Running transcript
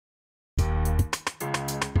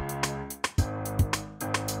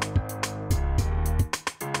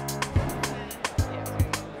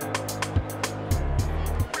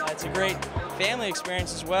great family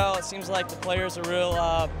experience as well. It seems like the players are real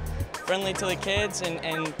friendly to the kids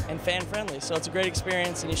and fan friendly. So it's a great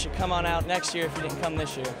experience, and you should come on out next year if you didn't come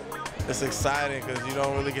this year. It's exciting because you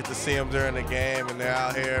don't really get to see them during the game, and they're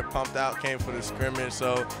out here pumped out, came for the scrimmage,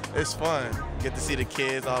 so it's fun. Get to see the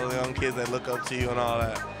kids, all the young kids that look up to you and all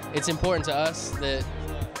that. It's important to us that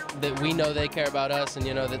we know they care about us, and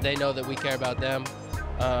that they know that we care about them.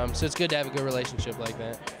 So it's good to have a good relationship like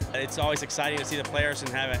that. It's always exciting to see the players and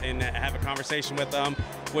have a conversation with them,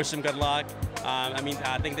 wish them good luck.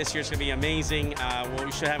 I think this year's going to be amazing.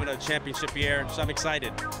 We should have another championship year, so I'm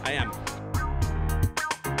excited. I am.